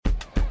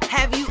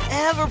Have you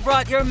ever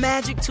brought your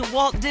magic to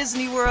Walt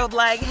Disney World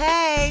like,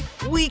 hey,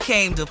 we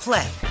came to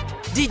play?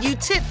 Did you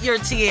tip your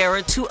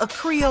tiara to a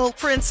Creole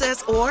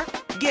princess or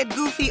get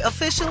goofy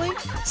officially?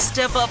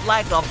 Step up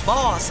like a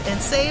boss and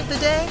save the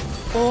day?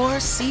 Or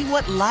see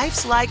what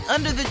life's like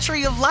under the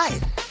tree of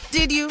life?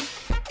 Did you?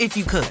 If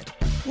you could.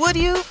 Would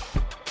you?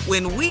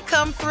 When we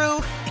come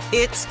through,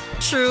 it's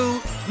true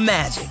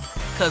magic.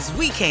 'Cause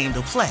we came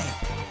to play.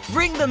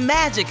 Bring the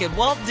magic at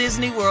Walt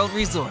Disney World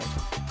Resort.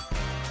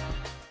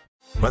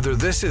 Whether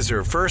this is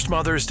her first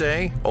Mother's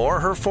Day or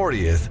her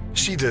 40th,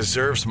 she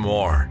deserves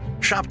more.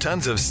 Shop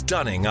tons of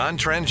stunning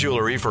on-trend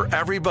jewelry for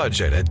every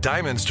budget at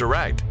Diamonds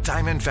Direct.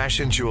 Diamond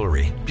fashion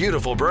jewelry,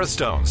 beautiful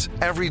birthstones,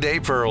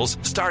 everyday pearls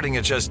starting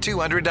at just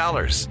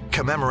 $200.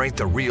 Commemorate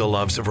the real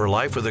loves of her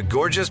life with a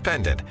gorgeous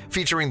pendant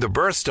featuring the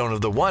birthstone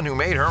of the one who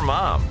made her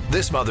mom.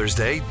 This Mother's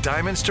Day,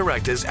 Diamonds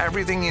Direct is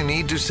everything you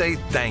need to say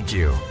thank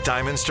you.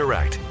 Diamonds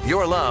Direct,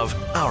 your love,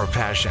 our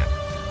passion.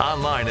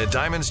 Online at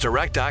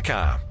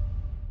diamondsdirect.com.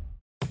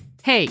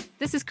 Hey,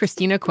 this is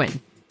Christina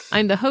Quinn.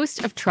 I'm the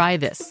host of Try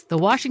This, the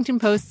Washington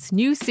Post's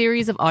new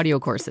series of audio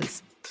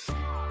courses.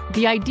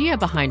 The idea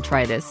behind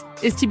Try This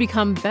is to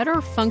become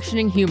better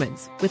functioning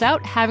humans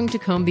without having to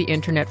comb the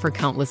internet for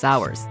countless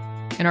hours.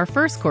 In our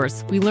first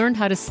course, we learned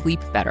how to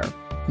sleep better.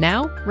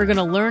 Now, we're going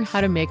to learn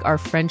how to make our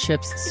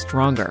friendships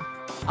stronger.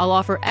 I'll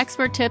offer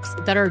expert tips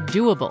that are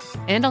doable,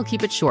 and I'll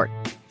keep it short.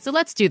 So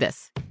let's do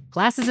this.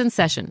 Class is in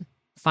session.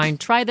 Find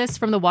Try This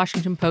from the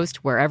Washington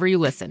Post wherever you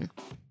listen.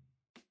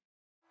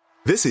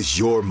 This is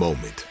your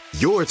moment,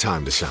 your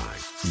time to shine,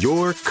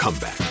 your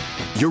comeback.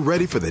 You're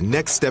ready for the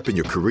next step in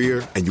your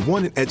career, and you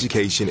want an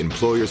education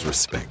employers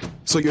respect.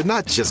 So you're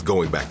not just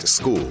going back to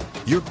school,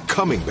 you're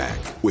coming back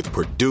with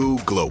Purdue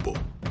Global.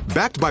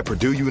 Backed by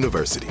Purdue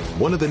University,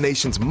 one of the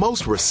nation's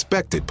most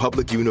respected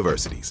public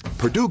universities,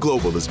 Purdue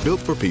Global is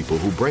built for people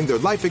who bring their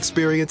life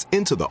experience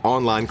into the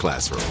online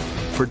classroom.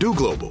 Purdue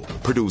Global,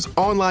 Purdue's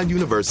online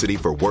university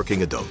for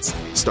working adults.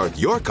 Start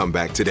your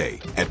comeback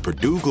today at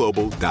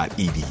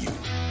purdueglobal.edu.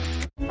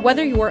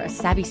 Whether you're a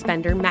savvy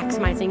spender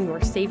maximizing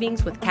your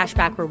savings with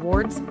cashback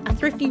rewards, a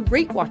thrifty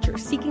rate watcher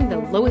seeking the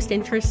lowest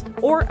interest,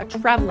 or a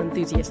travel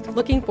enthusiast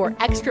looking for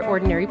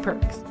extraordinary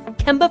perks,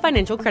 Kemba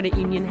Financial Credit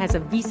Union has a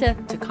visa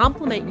to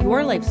complement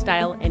your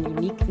lifestyle and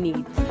unique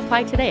needs.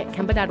 Apply today at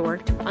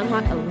Kemba.org to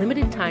unlock a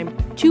limited-time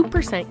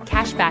 2%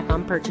 cash back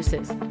on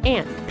purchases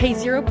and pay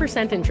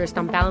 0% interest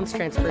on balance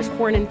transfers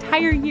for an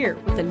entire year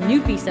with a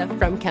new visa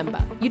from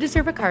Kemba. You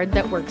deserve a card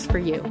that works for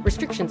you.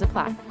 Restrictions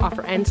apply.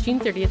 Offer ends June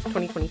 30th,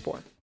 2024.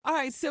 All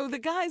right, so the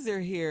guys are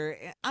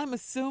here. I'm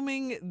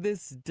assuming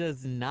this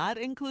does not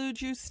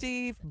include you,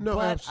 Steve. No,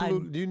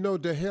 absolutely. You know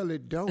the hell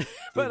it don't.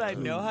 But I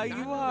know how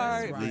you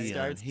are. If it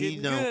starts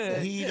getting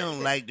good. He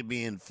don't like to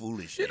be in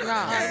foolishness.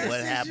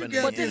 What happened?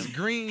 You got this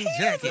green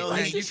jacket. No,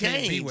 man, he you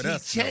can't be with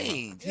us. He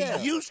changed. Yeah.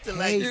 He used to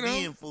like to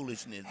be in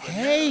foolishness.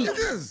 Hate,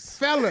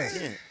 fellas.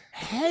 Yeah.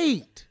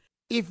 Hate.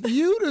 If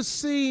you'd have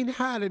seen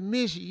how the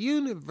Miss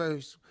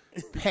Universe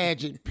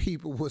pageant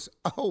people was,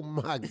 oh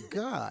my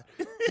God,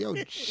 your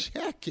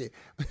jacket,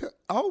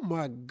 oh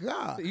my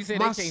God. You said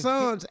my they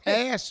sons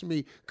asked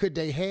me, could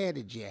they have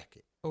the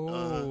jacket?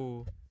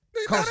 Oh.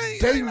 Because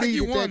they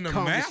needed that the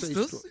conversation.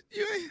 Masters.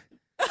 You ain't.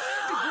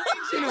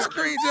 The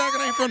green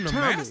jacket ain't from the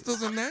Tommy.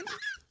 Masters and that.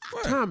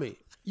 What? Tommy,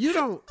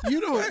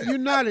 you're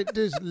not at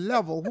this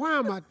level. Why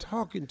am I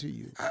talking to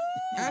you?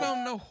 I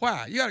don't know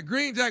why. You got a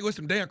green jacket with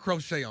some damn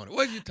crochet on it.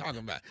 What are you talking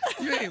about?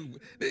 You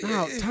ain't.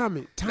 No,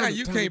 Tommy. Now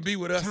you Tommy, can't be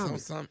with us Tommy, on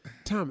something.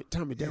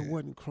 Tommy, that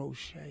wasn't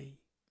crochet.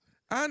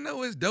 I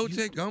know it's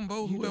Dolce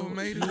Gumbo, whoever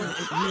made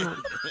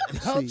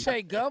it.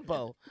 Dolce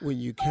Gumbo. When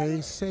you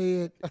can't say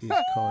it, it's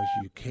because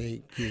you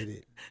can't get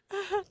it.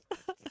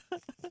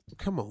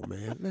 Come on,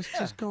 man. Let's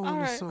just go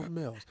on to something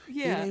else.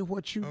 Yeah. It ain't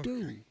what you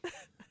do.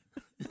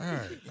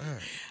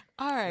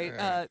 All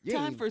right.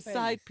 Time for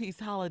side piece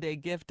holiday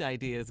gift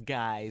ideas,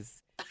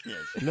 guys.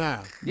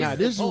 Now,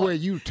 this is where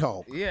you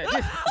talk. Yeah,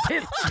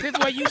 this is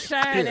where you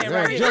shine at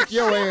right here. Just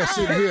your ass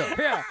in here.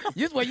 Yeah,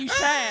 this is where you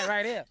shine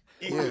right here.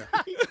 Yeah.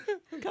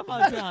 Come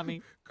on,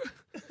 Tommy.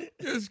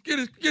 Just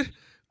get it.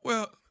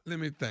 Well, let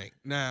me think.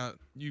 Now,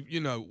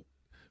 you know,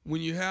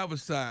 when you have a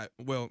side,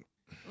 well.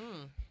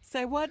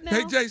 Say what now?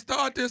 Hey, Jay,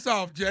 start this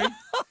off, Jay.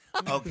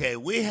 Okay,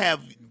 we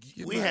have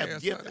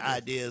gift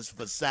ideas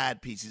for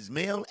side pieces,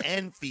 male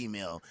and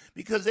female,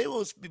 because they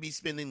will be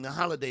spending the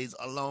holidays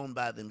alone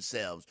by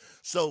themselves.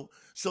 So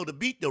to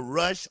beat the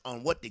rush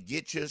on what to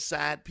get your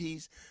side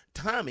piece,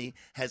 Tommy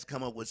has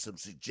come up with some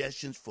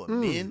suggestions for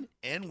men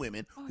and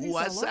women who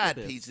are side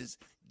pieces,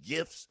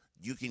 gifts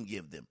you can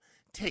give them.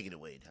 Take it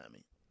away,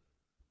 Tommy.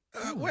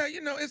 Well,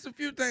 you know, it's a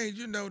few things,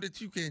 you know, that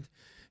you can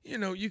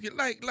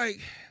like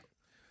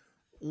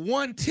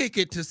one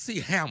ticket to see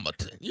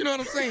Hamilton. You know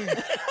what I'm saying?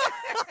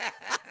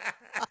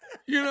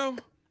 You know?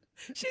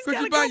 She's Could got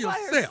to you buy go by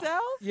yourself?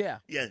 herself? Yeah.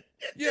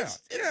 It's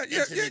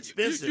an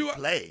expensive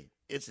play.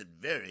 It's a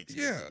very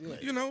expensive play.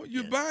 You know,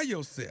 you buy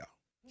yourself.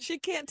 She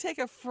can't take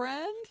a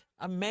friend?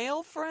 A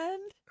male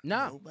friend?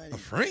 No. Nobody A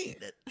friend?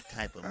 that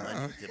type of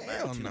money to buy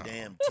hell two no.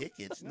 damn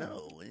tickets.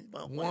 No, it's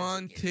about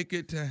One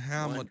ticket to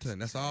Hamilton.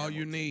 That's all you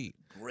Hamilton. need.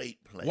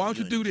 Great play. Why don't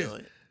you do this? enjoy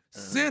it.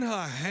 Send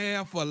her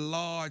half a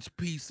large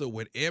pizza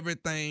with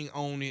everything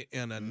on it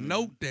and a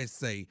note that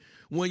say,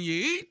 when you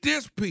eat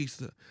this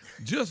pizza,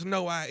 just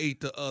know I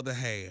ate the other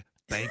half.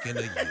 Thinking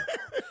of you.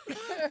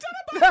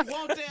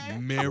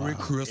 Merry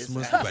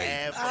Christmas, It's got baby.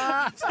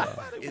 half a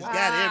pizza. It's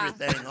got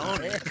everything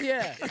on it.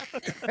 Yeah.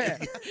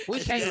 We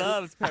can't.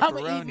 loves I'm gonna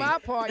eat pepperoni. my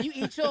part. You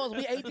eat yours.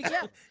 We ate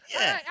together. Yeah,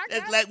 All right, I it's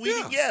got like we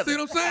Yeah. together. See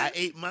what I'm saying? I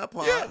ate my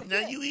part. Yeah.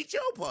 Now you eat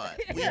your part.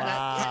 We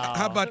Wow.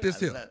 How about this I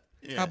here? love-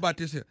 yeah. How about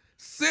this here?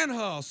 Send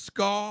her a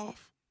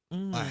scarf,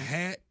 a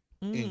hat,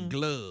 and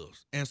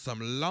gloves, and some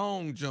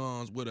long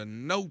johns with a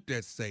note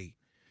that say,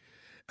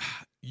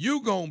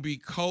 you gonna be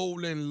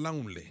cold and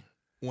lonely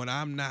when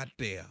I'm not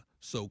there,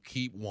 so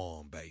keep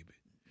warm, baby.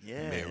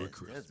 Yeah, Merry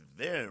Christmas. that's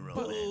very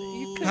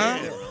romantic. Huh?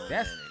 Very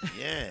romantic.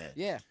 Yeah.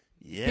 Yeah.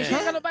 Yeah. Bitch, you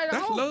ain't got nobody to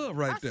That's hold. love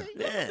right I there.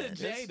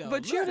 see. Yeah.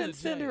 But you didn't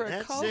send her a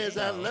That coat. says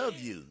I love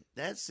you.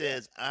 That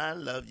says I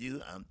love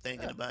you. I'm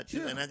thinking about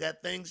you, and I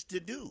got things to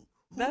do.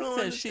 Who That don't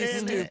says she's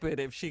understand that? stupid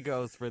if she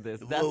goes for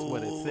this. That's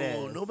what it Whoa,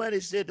 says.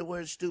 Nobody said the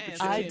word stupid.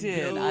 I Shirley.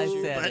 did. I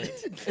said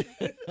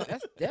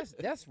it.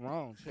 That's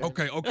wrong.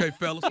 Shirley. Okay,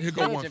 fellas. Here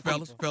go one, Judging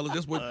fellas. people.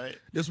 Fellas,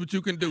 this what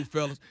you can do,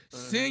 fellas.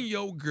 Send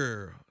your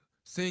girl,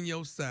 send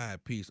your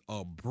side piece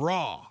a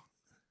bra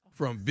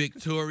from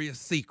Victoria's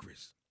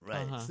Secrets.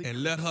 Right.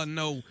 And let her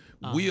know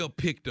we'll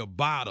pick the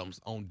bottoms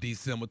on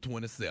December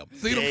 27th.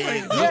 See what I'm There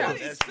saying? you go. Yeah.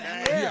 That's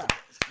nice. Yeah.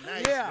 That's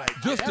nice Yeah. right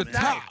Just the there.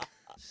 top.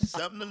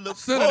 Something to look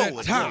Send her that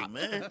forward top. to,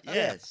 man.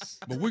 Yes.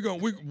 But we'll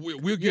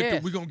get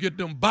Yes. we're gonna get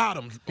them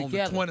bottoms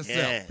Together. on the 27th.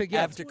 Yeah.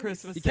 Together. After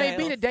Christmas You can't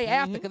be the sales. day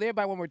after because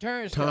everybody won't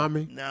return stuff.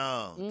 Tommy,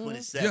 No, Mm-hmm.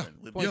 27. Yeah.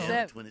 We'll be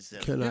on 27.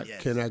 27. can I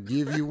Yes. can I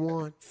give you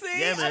one? See,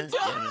 Yeah, I man. told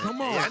Yeah, man.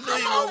 Come on. Yeah, I know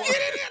you Come on, gonna- get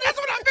in here. That's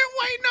what I've been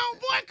waiting on,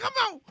 boy. Come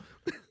on.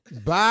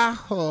 Buy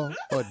her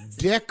a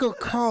deck of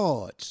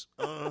cards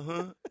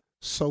Uh-huh.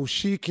 so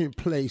she can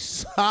play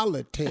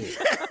solitaire.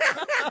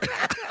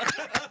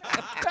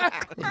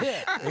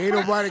 Ain't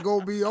nobody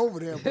gonna be over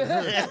there but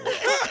her.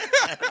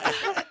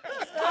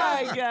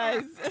 All right,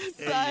 guys.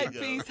 Side go.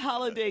 piece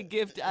holiday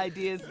gift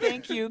ideas.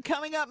 Thank you.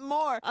 Coming up,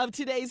 more of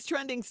today's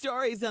trending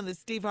stories on the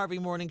Steve Harvey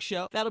Morning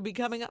Show. That'll be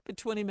coming up in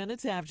 20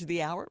 minutes after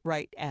the hour,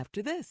 right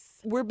after this.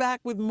 We're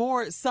back with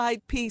more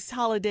side piece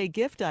holiday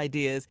gift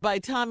ideas by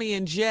Tommy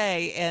and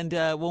Jay. And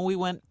when we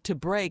went to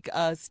break,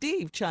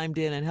 Steve chimed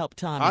in and helped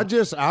Tommy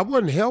I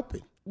wasn't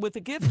helping. with a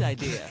gift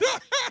idea.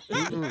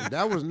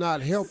 That was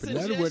not helping.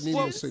 That wasn't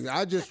even singing.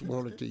 I just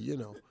wanted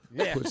to,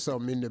 put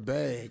something in the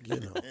bag,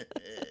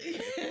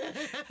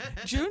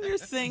 Junior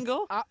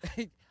single.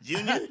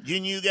 Junior,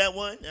 you got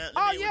one? Oh,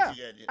 What yeah.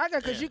 you got? I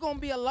got, because you're going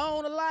to be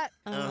alone a lot.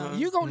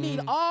 You're going to need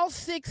all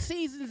 6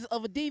 seasons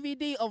of a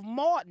DVD of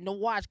Martin to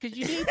watch because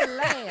you need to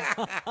laugh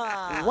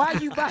while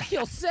you by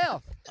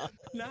yourself.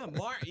 Not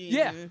Martin.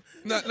 Yeah.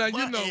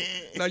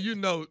 Now you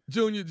know,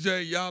 Junior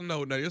J, y'all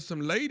know now there's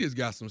some ladies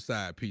got some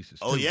side pieces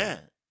too. Oh, yeah.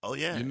 Oh,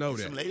 yeah. You know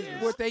Some that. ladies.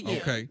 What they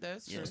get. Okay.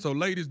 That's true. So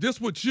ladies,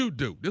 this what you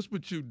do. I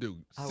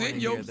wanna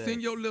Send hear this.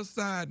 your little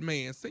side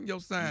man,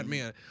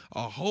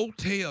 a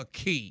hotel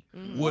key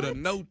with a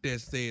note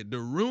that said the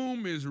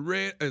room is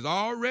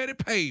already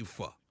paid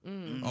for.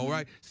 All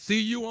right. See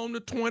you on the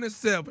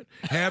 27th.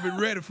 Have it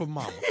ready for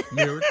mama.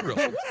 Merry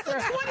Christmas.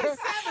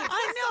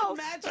 I know.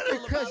 Magical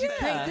Because you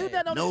can't do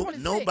that on the 26th.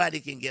 Nobody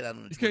can get out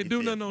on the 25th. You can't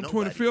do nothing on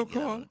Nobody 25th, can get out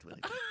Carl? on the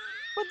 25th.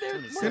 But they're,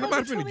 Ain't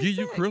nobody finna give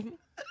you Christmas.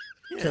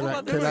 Can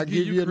I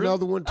give you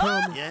another one,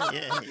 Tommy? Yeah.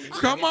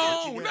 Come Get what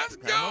on, you got. let's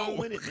Come on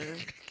go. with it, man.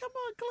 Come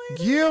on,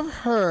 Clint. Give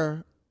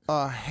her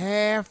a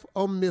half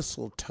a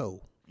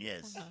mistletoe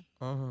Yes.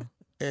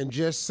 and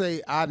just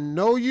say, I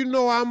know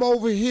I'm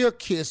over here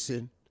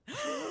kissing,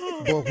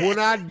 but when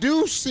I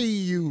do see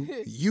you,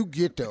 you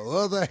get the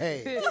other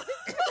half.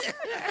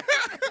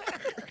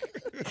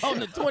 On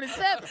the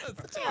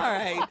 27th. All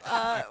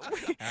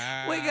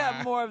right. We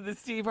got more of the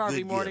Steve Harvey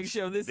Good Morning gifts.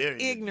 Show. This Very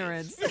good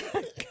ignorance.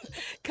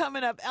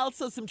 Coming up,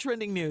 also some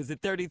trending news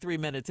at 33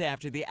 minutes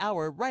after the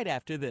hour, right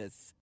after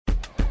this.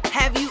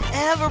 Have you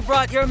ever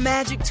brought your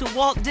magic to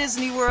Walt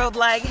Disney World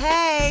like,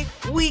 hey,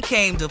 we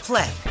came to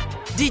play?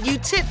 Did you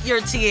tip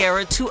your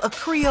tiara to a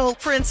Creole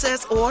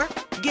princess or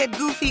get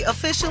goofy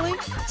officially?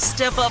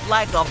 Step up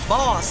like a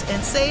boss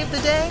and save the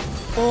day?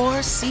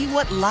 Or see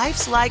what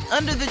life's like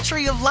under the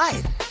tree of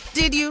life?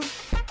 Did you?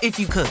 If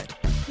you could.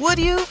 Would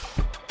you?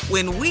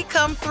 When we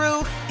come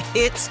through,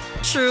 it's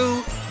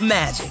true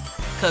magic.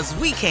 'Cause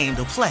we came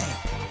to play.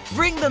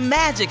 Bring the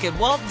magic at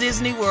Walt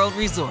Disney World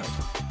Resort.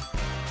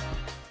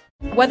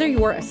 Whether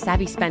you're a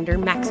savvy spender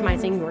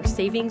maximizing your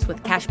savings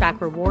with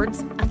cashback rewards,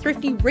 a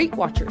thrifty rate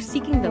watcher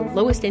seeking the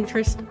lowest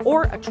interest,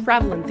 or a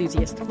travel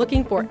enthusiast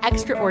looking for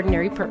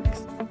extraordinary perks,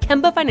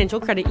 Kemba Financial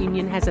Credit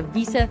Union has a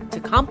visa to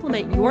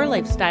complement your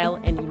lifestyle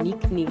and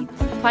unique needs.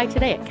 Apply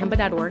today at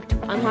Kemba.org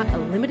to unlock a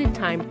limited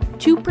time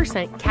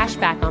 2% cash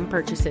back on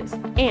purchases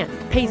and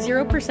pay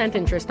 0%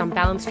 interest on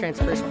balance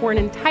transfers for an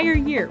entire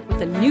year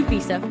with a new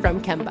visa from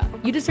Kemba.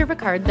 You deserve a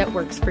card that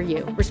works for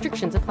you.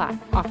 Restrictions apply.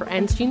 Offer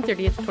ends June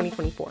 30th,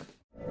 2024.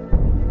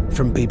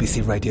 From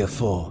BBC Radio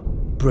 4,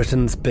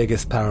 Britain's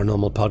biggest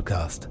paranormal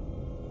podcast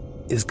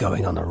is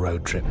going on a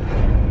road trip.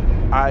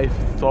 I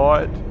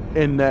thought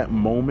in that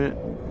moment,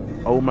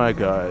 oh my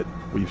God,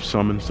 we've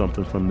summoned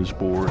something from this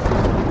board.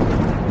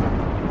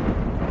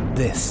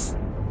 This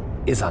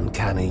is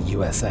Uncanny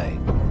USA.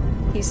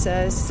 He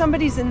says,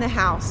 somebody's in the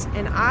house,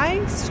 and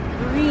I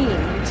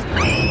screamed.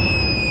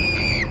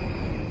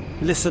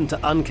 Listen to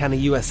Uncanny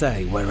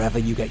USA wherever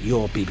you get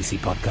your BBC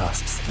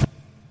podcasts,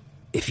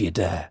 if you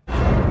dare.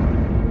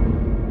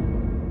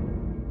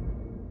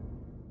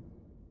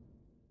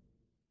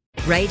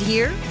 Right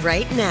here,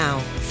 right now.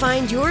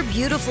 Find your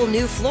beautiful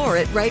new floor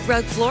at Right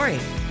Rug Flooring.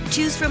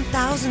 Choose from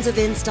thousands of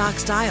in-stock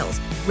styles,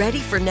 ready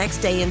for next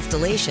day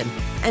installation,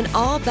 and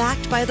all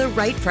backed by the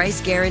right price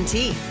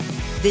guarantee.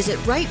 Visit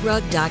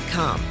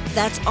rightrug.com.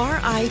 That's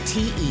RITERUG.com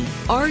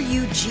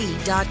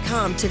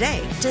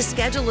today to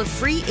schedule a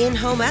free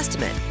in-home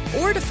estimate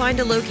or to find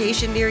a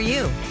location near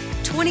you.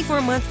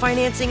 24-month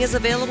financing is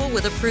available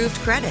with approved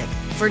credit.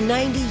 For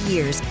 90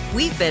 years,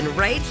 we've been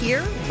right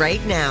here,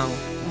 right now.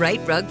 Right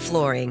Rug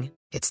Flooring.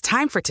 It's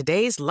time for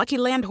today's Lucky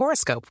Land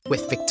horoscope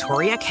with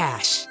Victoria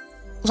Cash.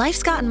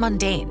 Life's gotten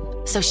mundane,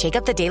 so shake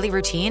up the daily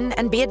routine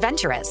and be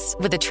adventurous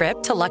with a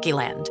trip to Lucky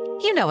Land.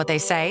 You know what they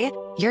say,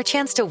 your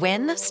chance to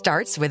win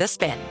starts with a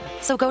spin.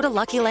 So go to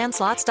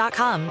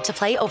LuckyLandSlots.com to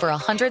play over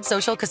 100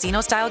 social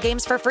casino-style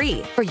games for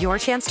free for your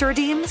chance to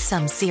redeem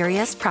some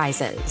serious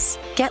prizes.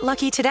 Get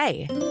lucky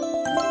today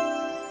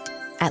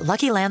at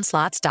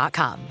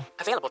LuckyLandSlots.com.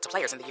 Available to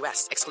players in the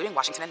U.S., excluding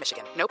Washington and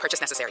Michigan. No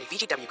purchase necessary.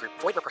 VGW Group.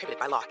 Void where prohibited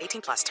by law.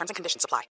 18+. Terms and conditions apply.